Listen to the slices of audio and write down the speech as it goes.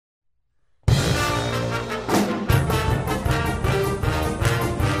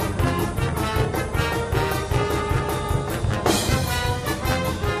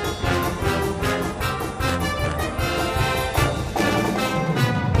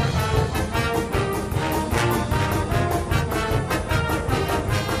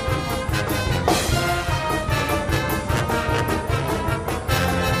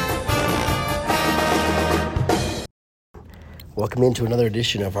welcome into another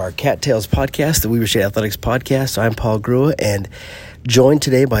edition of our Cattails podcast, the Weber State Athletics podcast. I'm Paul Grua, and joined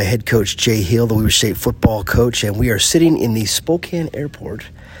today by head coach Jay Hill, the Weber State football coach, and we are sitting in the Spokane Airport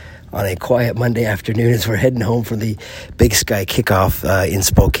on a quiet Monday afternoon as we're heading home from the Big Sky kickoff in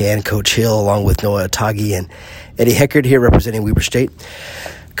Spokane. Coach Hill, along with Noah Atagi and Eddie Heckard here representing Weber State.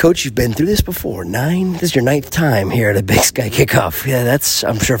 Coach, you've been through this before. This is your ninth time here at a Big Sky kickoff. Yeah,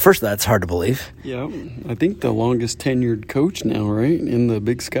 I'm sure, first of all, that's hard to believe. Yeah, I think the longest tenured coach now, right, in the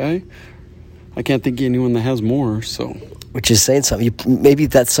Big Sky. I can't think of anyone that has more, so. Which is saying something. Maybe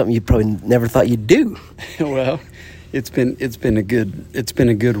that's something you probably never thought you'd do. Well, it's been a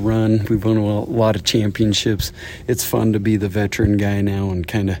good run. We've won a lot of championships. It's fun to be the veteran guy now and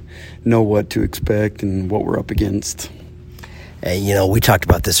kind of know what to expect and what we're up against. And, we talked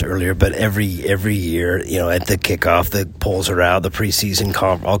about this earlier, but every year, at the kickoff, the polls are out, the preseason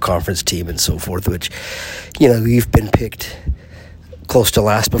all-conference team and so forth, which, you've been picked close to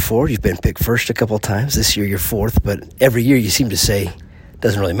last before. You've been picked first a couple of times. This year you're fourth, but every year you seem to say it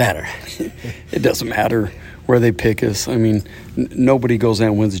doesn't really matter. It doesn't matter where they pick us. I mean, nobody goes out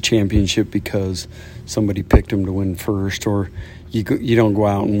and wins a championship because somebody picked them to win first, or you don't go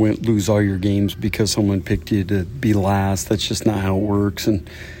out and lose all your games because someone picked you to be last. That's just not how it works. And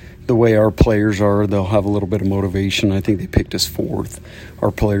the way our players are, they'll have a little bit of motivation. I think they picked us fourth.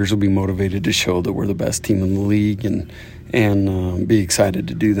 Our players will be motivated to show that we're the best team in the league and be excited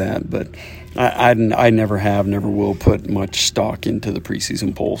to do that. But I never will put much stock into the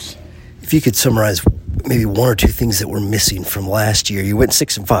preseason polls. If you could summarize maybe one or two things that were missing from last year. You went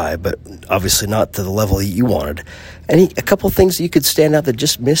 6-5, but obviously not to the level that you wanted. A couple of things that you could stand out that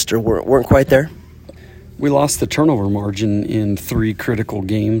just missed or weren't quite there? We lost the turnover margin in 3 critical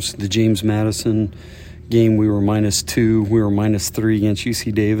games. The James Madison game, we were -2. We were -3 against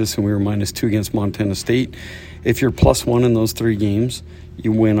UC Davis, and we were -2 against Montana State. If you're +1 in those 3 games,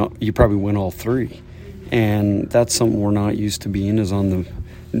 you probably win all 3. And that's something we're not used to being, is on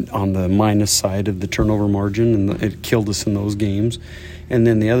the minus side of the turnover margin, and it killed us in those games. And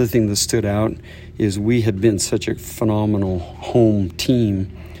then the other thing that stood out is we had been such a phenomenal home team,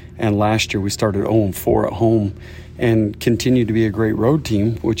 and last year we started 0-4 at home and continued to be a great road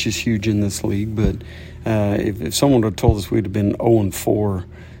team, which is huge in this league. But if someone had told us we'd have been 0-4,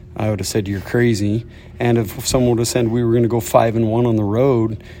 I would have said you're crazy. And if someone would have said we were going to go 5-1 on the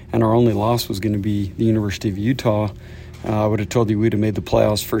road and our only loss was going to be the University of Utah, I would have told you we'd have made the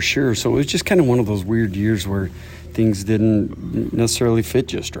playoffs for sure. So it was just kind of one of those weird years where things didn't necessarily fit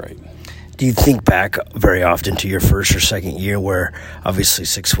just right. Do you think back very often to your first or second year where obviously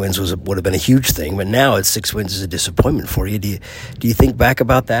 6 wins would have been a huge thing, but now it's 6 wins is a disappointment for you? Do you think back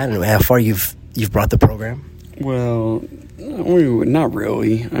about that and how far you've brought the program? Well, not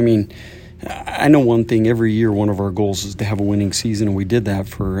really. I mean, I know one thing. Every year, one of our goals is to have a winning season, and we did that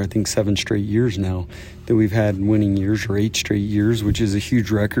for, I think, 7 straight years now that we've had winning years, or 8 straight years, which is a huge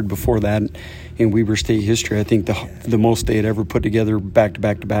record. Before that, in Weber State history, I think the most they had ever put together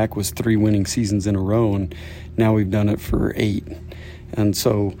back-to-back was 3 winning seasons in a row, and now we've done it for 8. And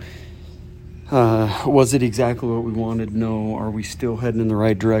so, was it exactly what we wanted? No. Are we still heading in the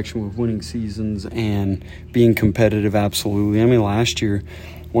right direction with winning seasons and being competitive? Absolutely. I mean, last year,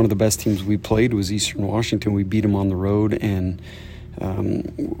 one of the best teams we played was Eastern Washington. We beat them on the road, and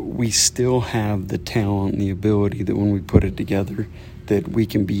we still have the talent and the ability that when we put it together that we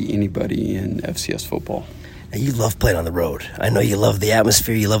can beat anybody in FCS football. Now, you love playing on the road. I know you love the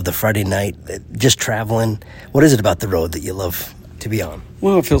atmosphere. You love the Friday night, just traveling. What is it about the road that you love to be on?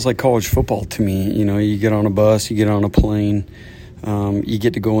 Well, it feels like college football to me. You get on a bus, you get on a plane, you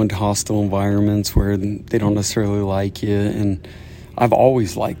get to go into hostile environments where they don't necessarily like you, and I've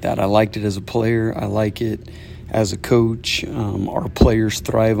always liked that. I liked it as a player. I like it as a coach. Our players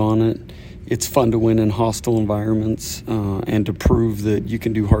thrive on it. It's fun to win in hostile environments and to prove that you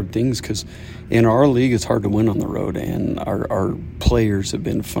can do hard things, because in our league it's hard to win on the road, and our players have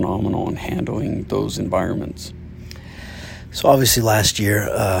been phenomenal in handling those environments. So obviously last year,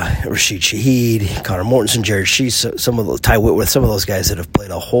 Rashid Shaheed, Connor Mortensen, Jared Sheets, Ty Whitworth, some of those guys that have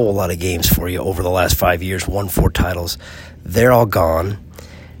played a whole lot of games for you over the last 5 years, won 4 titles, they're all gone.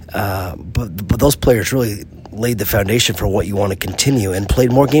 But those players really laid the foundation for what you want to continue and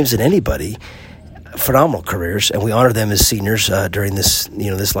played more games than anybody. Phenomenal careers, and we honor them as seniors during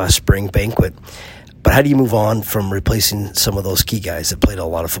this last spring banquet. But how do you move on from replacing some of those key guys that played a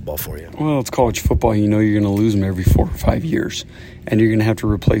lot of football for you? Well, it's college football. You're going to lose them every 4 or 5 years, and you're going to have to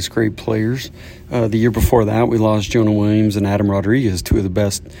replace great players. The year before that, we lost Jonah Williams and Adam Rodriguez, 2 of the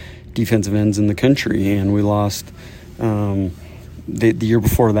best defensive ends in the country, and we lost The year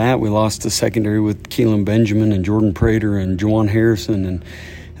before that, we lost the secondary with Keelan Benjamin and Jordan Prater and Juwan Harrison.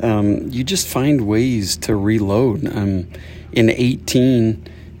 And you just find ways to reload. In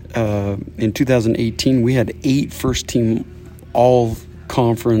 2018, we had 8 first-team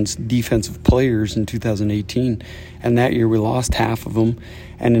all-conference defensive players in 2018, and that year we lost half of them.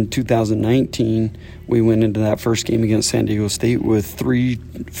 And in 2019, we went into that first game against San Diego State with 3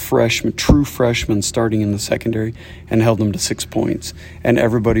 true freshmen starting in the secondary, and held them to 6 points. And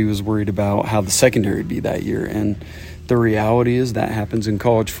everybody was worried about how the secondary would be that year. And the reality is that happens in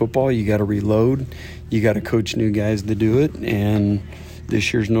college football. You got to reload. You got to coach new guys to do it. And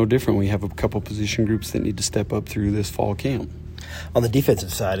this year's no different. We have a couple position groups that need to step up through this fall camp. On the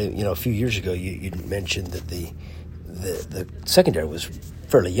defensive side, a few years ago, you mentioned that the secondary was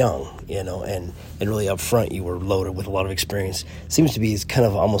fairly young, and really up front you were loaded with a lot of experience. Seems to be kind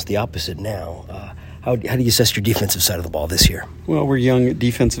of almost the opposite now. How do you assess your defensive side of the ball this year? Well, we're young at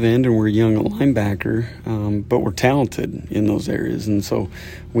defensive end and we're young at linebacker, but we're talented in those areas, and so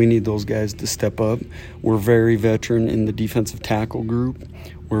we need those guys to step up. We're very veteran in the defensive tackle group.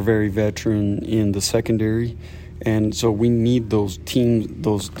 We're very veteran in the secondary, and so we need those teams,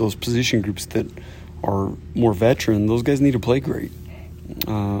 those position groups that are more veteran. Those guys need to play great.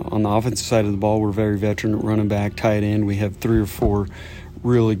 On the offensive side of the ball, we're very veteran at running back, tight end. We have 3 or 4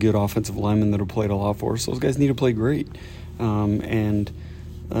 really good offensive linemen that have played a lot for us. Those guys need to play great.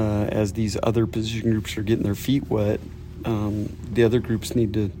 As these other position groups are getting their feet wet, the other groups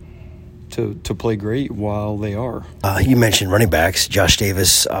need to play great while they are. You mentioned running backs. Josh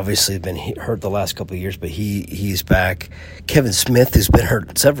Davis obviously has been hurt the last couple of years, but he's back. Kevin Smith, who's been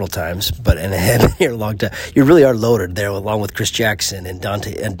hurt several times, and had been here a long time. You really are loaded there, along with Chris Jackson and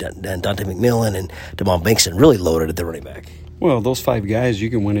Dante McMillan and Damon Binkson, really loaded at the running back. Well, those 5 guys,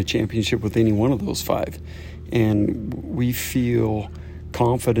 you can win a championship with any one of those 5. And we feel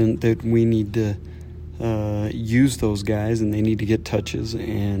confident that we need to use those guys, and they need to get touches,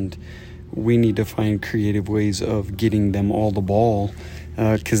 and we need to find creative ways of getting them all the ball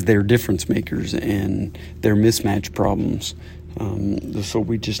because they're difference makers and they're mismatch problems. So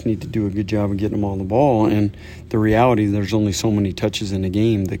we just need to do a good job of getting them all the ball. And the reality is there's only so many touches in a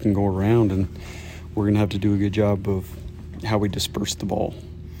game that can go around, and we're going to have to do a good job of how we disperse the ball.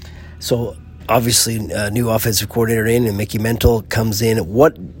 So obviously a new offensive coordinator in, and Mickey Mental comes in.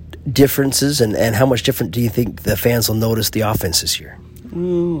 What differences and how much different do you think the fans will notice the offense this year?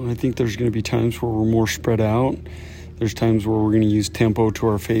 Well, I think there's going to be times where we're more spread out. There's times where we're going to use tempo to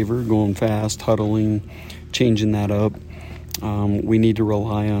our favor, going fast, huddling, changing that up. We need to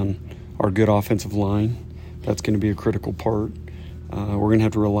rely on our good offensive line. That's going to be a critical part. We're going to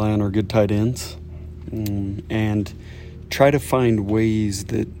have to rely on our good tight ends and try to find ways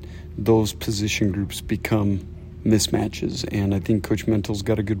that those position groups become mismatches. And I think Coach Mental's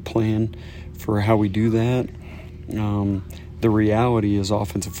got a good plan for how we do that. The reality is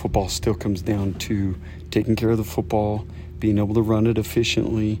offensive football still comes down to taking care of the football, being able to run it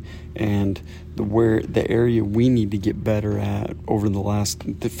efficiently, and the area we need to get better at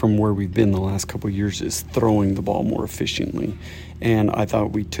from where we've been the last couple of years is throwing the ball more efficiently. And I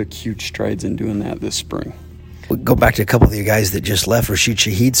thought we took huge strides in doing that this spring. We'll go back to a couple of the guys that just left. Rashid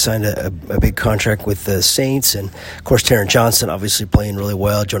Shaheed signed a big contract with the Saints, and of course Taron Johnson obviously playing really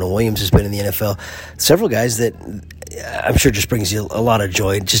well. Jonah Williams has been in the NFL. Several guys that I'm sure just brings you a lot of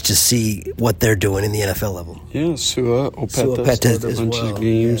joy just to see what they're doing in the NFL level. Yeah, Sua Opeta started a bunch of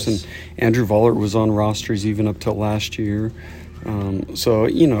games, yes. And Andrew Vollert was on rosters even up till last year. So,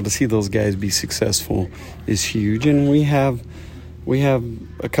 to see those guys be successful is huge. And we have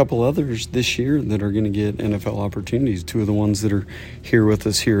a couple others this year that are going to get NFL opportunities. 2 of the ones that are here with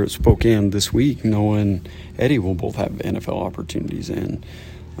us here at Spokane this week, Noah and Eddie, will both have NFL opportunities. And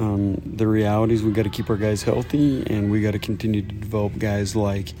the reality is we've got to keep our guys healthy, and we got to continue to develop guys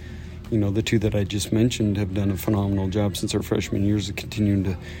like, the 2 that I just mentioned have done a phenomenal job since our freshman years of continuing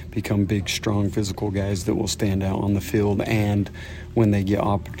to become big, strong, physical guys that will stand out on the field and when they get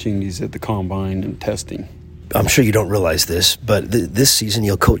opportunities at the combine and testing. I'm sure you don't realize this, but this season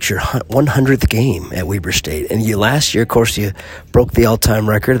you'll coach your 100th game at Weber State. And last year, of course, you broke the all-time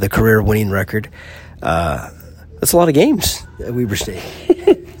record, the career winning record. That's a lot of games at Weber State.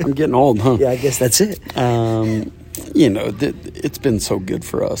 I'm getting old, huh? Yeah, I guess that's it. It's been so good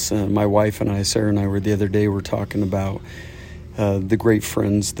for us. My wife and I, Sarah and I, the other day were talking about the great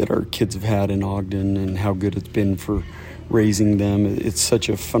friends that our kids have had in Ogden and how good it's been for raising them. It's such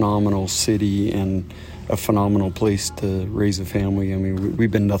a phenomenal city and a phenomenal place to raise a family. I mean,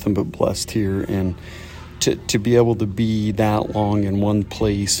 we've been nothing but blessed here, and to be able to be that long in one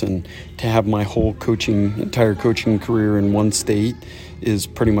place and to have my whole entire coaching career in one state is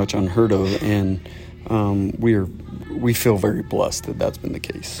pretty much unheard of, and we feel very blessed that that's been the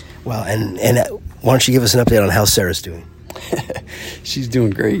case. Well, and why don't you give us an update on how Sarah's doing? She's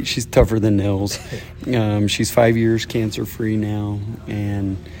doing great. She's tougher than nails. She's 5 years cancer-free now,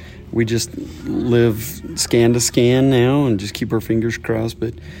 and we just live scan to scan now and just keep our fingers crossed,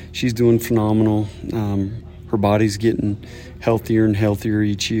 but she's doing phenomenal. Her body's getting healthier and healthier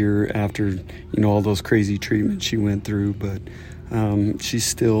each year after, all those crazy treatments she went through, but she's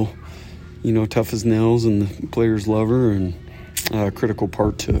still, tough as nails, and the players love her, and a critical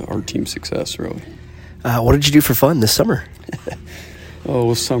part to our team's success, really. What did you do for fun this summer?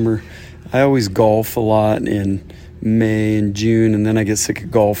 Summer. I always golf a lot in May and June, and then I get sick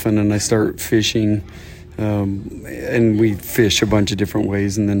of golfing and I start fishing. And we fish a bunch of different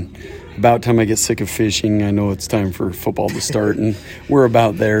ways. And then about time I get sick of fishing, I know it's time for football to start. And we're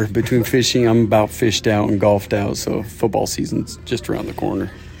about there. Between fishing, I'm about fished out and golfed out. So football season's just around the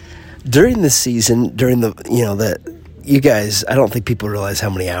corner. During the season, you guys, I don't think people realize how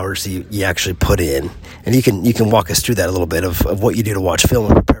many hours you actually put in. And you can walk us through that a little bit of what you do to watch film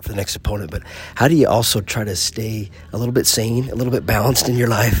and prepare for the next opponent. But how do you also try to stay a little bit sane, a little bit balanced in your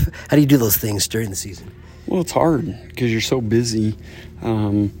life? How do you do those things during the season? Well, it's hard because you're so busy.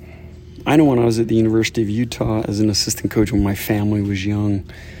 I know when I was at the University of Utah as an assistant coach when my family was young,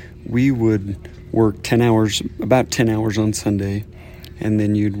 we would work about 10 hours on Sunday, and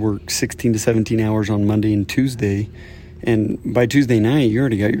then you'd work 16 to 17 hours on Monday and Tuesday. And by Tuesday night,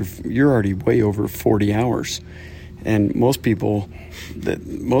 you're already way over 40 hours. And most people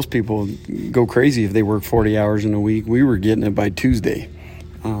go crazy if they work 40 hours in a week. We were getting it by Tuesday.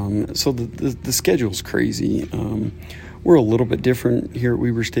 So the schedule's crazy. We're a little bit different here at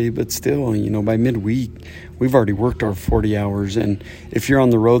Weber State, but still, by midweek, we've already worked our 40 hours. And if you're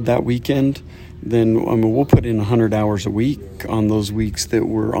on the road that weekend, then we'll put in 100 hours a week on those weeks that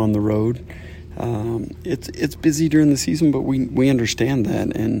we're on the road. It's busy during the season, but we understand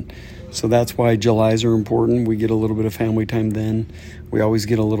that, and so that's why Julys are important. We get a little bit of family time then. We always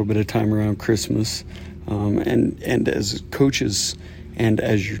get a little bit of time around Christmas, and as coaches and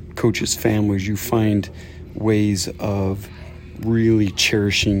as your coaches' families, you find ways of really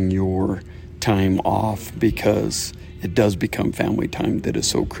cherishing your time off, because it does become family time that is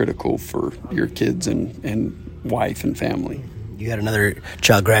so critical for your kids and wife and family. You had another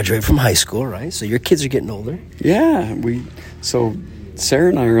child graduate from high school, right? So your kids are getting older. Yeah, so Sarah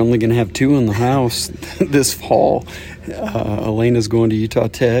and I are only going to have two in the house this fall. Elena's going to Utah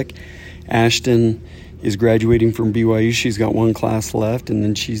Tech. Ashton is graduating from BYU. She's got one class left, and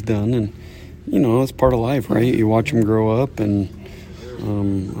then she's done. And, it's part of life, right? You watch them grow up, and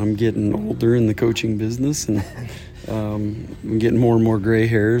I'm getting older in the coaching business, and I'm getting more and more gray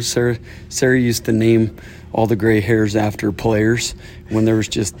hairs. Sarah used to name all the gray hairs after players when there was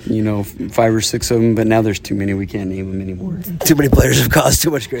just, 5 or 6 of them, but now there's too many. We can't name them anymore. Too many players have caused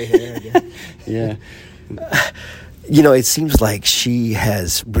too much gray hair, I guess. Yeah. It seems like she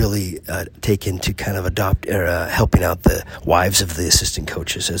has really taken to kind of adopt or helping out the wives of the assistant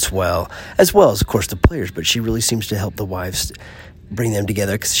coaches as well as, of course, the players. But she really seems to help the wives bring them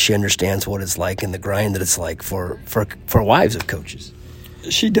together because she understands what it's like and the grind that it's like for wives of coaches.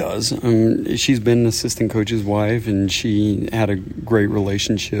 She does. She's been an assistant coach's wife, and she had a great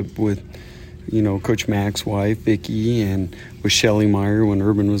relationship with, Coach Mack's wife, Vicki, and with Shelly Meyer when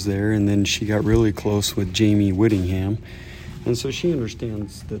Urban was there. And then she got really close with Jamie Whittingham. And so she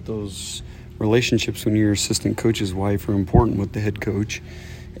understands that those relationships when you're assistant coach's wife are important with the head coach.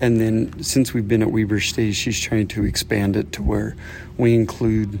 And then since we've been at Weber State, she's trying to expand it to where we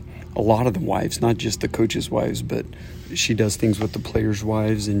include a lot of the wives, not just the coaches' wives, but she does things with the players'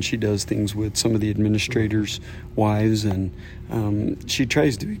 wives, and she does things with some of the administrators' wives, and she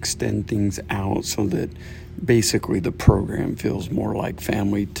tries to extend things out so that basically the program feels more like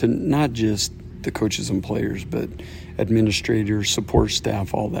family to not just the coaches and players, but administrators, support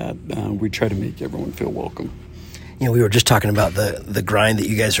staff, all that. We try to make everyone feel welcome. We were just talking about the grind that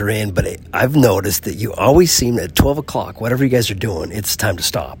you guys are in, but I've noticed that you always seem at 12 o'clock, whatever you guys are doing, it's time to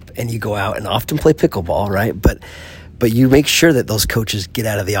stop. And you go out and often play pickleball, right? But you make sure that those coaches get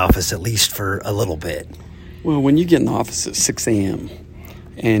out of the office at least for a little bit. Well, when you get in the office at 6 a.m.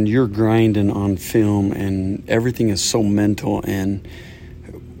 and you're grinding on film and everything is so mental, and,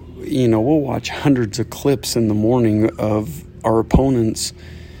 we'll watch hundreds of clips in the morning of our opponents.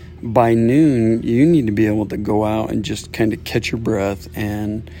 By noon, you need to be able to go out and just kind of catch your breath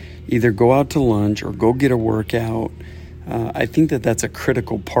and either go out to lunch or go get a workout, I think that that's a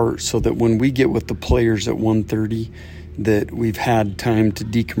critical part, so that when we get with the players at 1:30, that we've had time to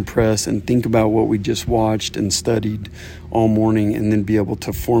decompress and think about what we just watched and studied all morning, and then be able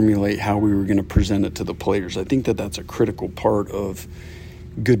to formulate how we were going to present it to the players. I think that that's a critical part of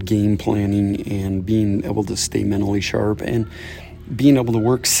good game planning and being able to stay mentally sharp and being able to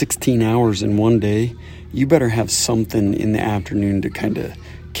work 16 hours in one day. You better have something in the afternoon to kind of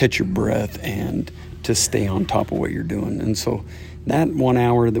catch your breath and to stay on top of what you're doing. And so that 1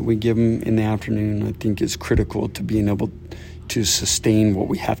 hour that we give them in the afternoon, I think, is critical to being able to sustain what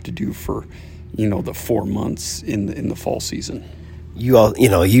we have to do for, the 4 months in the fall season. You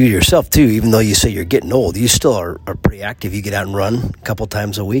yourself too, even though you say you're getting old, you still are pretty active. You get out and run a couple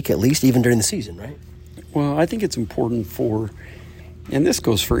times a week, at least, even during the season, right? Well, I think it's important and this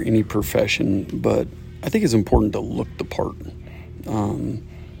goes for any profession, but I think it's important to look the part.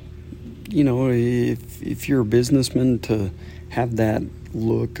 If you're a businessman, to have that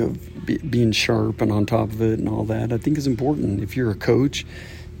look of being sharp and on top of it and all that, I think is important. If you're a coach,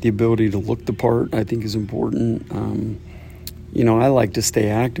 the ability to look the part, I think, is important. I like to stay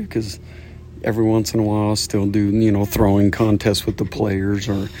active because every once in a while I'll still do, throwing contests with the players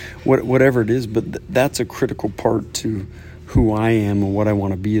or whatever it is. But that's a critical part to who I am and what I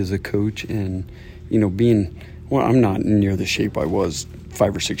want to be as a coach. And, I'm not near the shape I was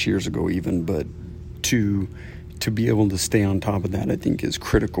 5 or 6 years ago even, but to be able to stay on top of that, I think, is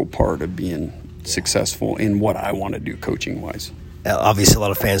critical part of being successful in what I want to do coaching-wise. Obviously, a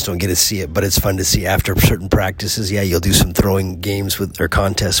lot of fans don't get to see it, but it's fun to see after certain practices. Yeah, you'll do some throwing games or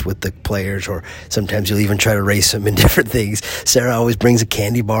contests with the players, or sometimes you'll even try to race them in different things. Sarah always brings a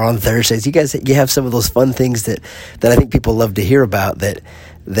candy bar on Thursdays. You have some of those fun things that I think people love to hear about, that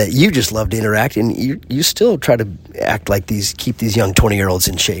you just love to interact, and you still try to act like keep these young 20-year-olds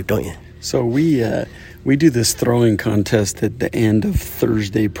in shape, don't you? So we do this throwing contest at the end of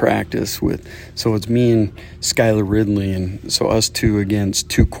Thursday practice so it's me and Skylar Ridley, and so us two against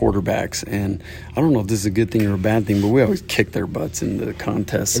two quarterbacks. And I don't know if this is a good thing or a bad thing, but we always kick their butts in the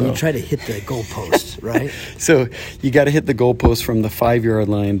contest. And you try to hit the goalpost, right? So you got to hit the goalpost from the 5-yard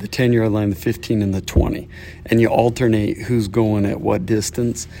line, the 10-yard line, the 15, and the 20. And you alternate who's going at what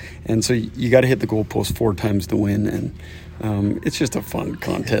distance. And so you got to hit the goalpost 4 times to win. And it's just a fun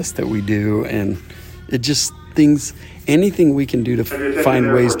contest that we do. And it just anything we can do to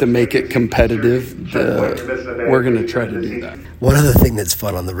find ways to make it competitive, we're going to try to do that. One other thing that's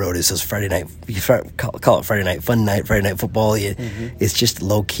fun on the road is those Friday night, call it Friday night fun night, Friday night football. It's just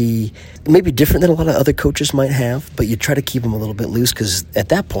low key, maybe different than a lot of other coaches might have, but you try to keep them a little bit loose because at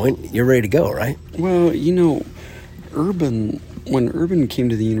that point you're ready to go, right? Well, when Urban came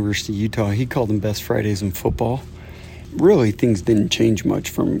to the University of Utah, he called them best Fridays in football. Really, things didn't change much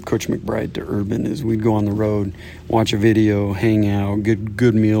from Coach McBride to Urban. As we'd go on the road, watch a video, hang out,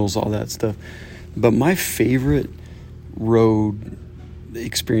 good meals, all that stuff. But my favorite road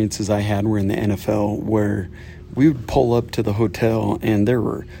experiences I had were in the NFL, where we would pull up to the hotel and there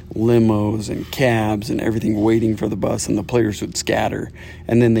were limos and cabs and everything waiting for the bus, and the players would scatter.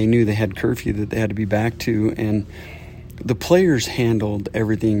 And then they knew they had curfew that they had to be back to, and the players handled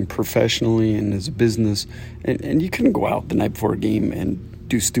everything professionally and as a business, and you couldn't go out the night before a game and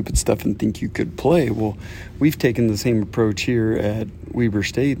do stupid stuff and think you could play. Well, we've taken the same approach here at Weber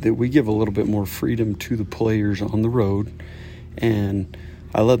State, that we give a little bit more freedom to the players on the road, and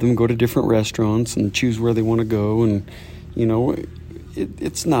I let them go to different restaurants and choose where they want to go. And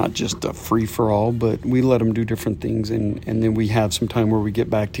it's not just a free-for-all, but we let them do different things, and then we have some time where we get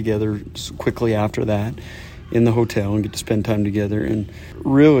back together quickly after that in the hotel and get to spend time together. And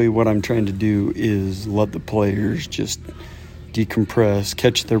really what I'm trying to do is let the players just decompress,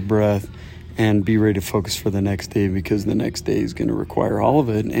 catch their breath, and be ready to focus for the next day, because the next day is going to require all of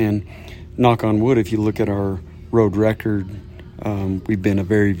it. And knock on wood, if you look at our road record, we've been a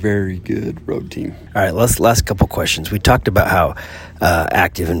very, very good road team. All right, last couple questions. We talked about how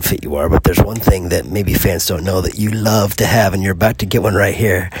active and fit you are, but there's one thing that maybe fans don't know that you love to have, and you're about to get one right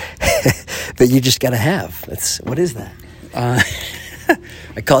here, that you just got to have. What is that?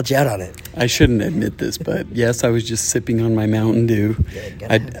 I called you out on it. I shouldn't admit this, but yes, I was just sipping on my Mountain Dew.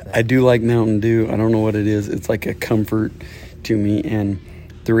 I do like Mountain Dew. I don't know what it is. It's like a comfort to me, and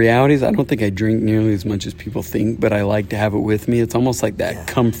the reality is I don't think I drink nearly as much as people think, but I like to have it with me. It's almost like that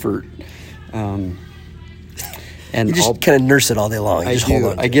comfort. And you just kind of nurse it all day long.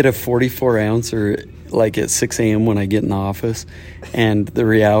 I get a 44 ounce or like at 6 a.m. when I get in the office, and the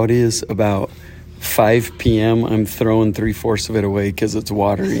reality is about 5 p.m. I'm throwing 3/4 of it away because it's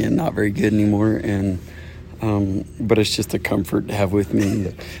watery and not very good anymore. And But it's just a comfort to have with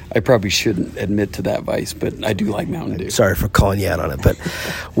me. I probably shouldn't admit to that vice, but I do like Mountain Dew. Sorry for calling you out on it, but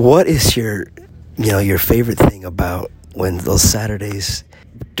what is your favorite thing about when those Saturdays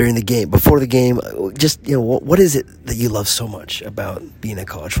during the game, before the game, just, what is it that you love so much about being a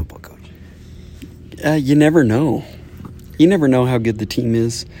college football coach? You never know. You never know how good the team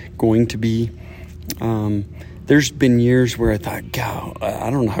is going to be. There's been years where I thought, God, I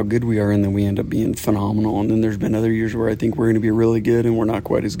don't know how good we are, and then we end up being phenomenal. And then there's been other years where I think we're going to be really good, and we're not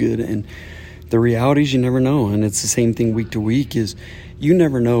quite as good. And the reality is you never know. And it's the same thing week to week is you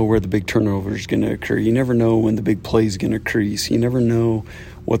never know where the big turnover is going to occur. You never know when the big play is going to crease. You never know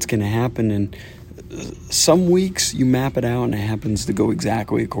what's going to happen. And some weeks you map it out and it happens to go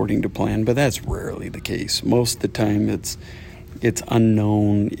exactly according to plan, but that's rarely the case. Most of the time it's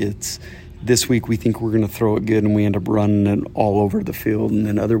unknown. It's this week we think we're going to throw it good and we end up running it all over the field, and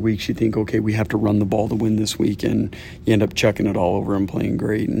then other weeks you think, okay, we have to run the ball to win this week, and you end up chucking it all over and playing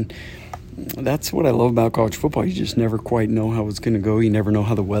great. And that's what I love about college football. You just never quite know how it's going to go. You never know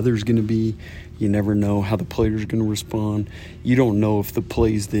how the weather's going to be. You never know how the players are going to respond. You don't know if the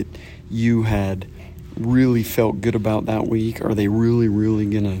plays that you had really felt good about that week, are they really, really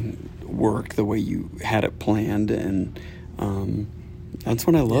going to work the way you had it planned? And that's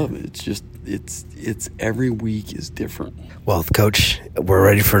what I love. It's just, it's every week is different. Well, Coach, we're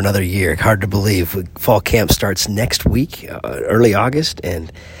ready for another year. Hard to believe. Fall camp starts next week, early August,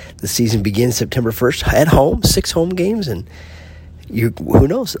 and the season begins September 1st at home, 6 home games, and who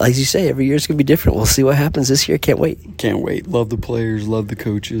knows? As you say, every year is going to be different. We'll see what happens this year. Can't wait. Can't wait. Love the players, love the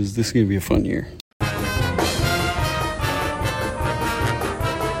coaches. This is going to be a fun year.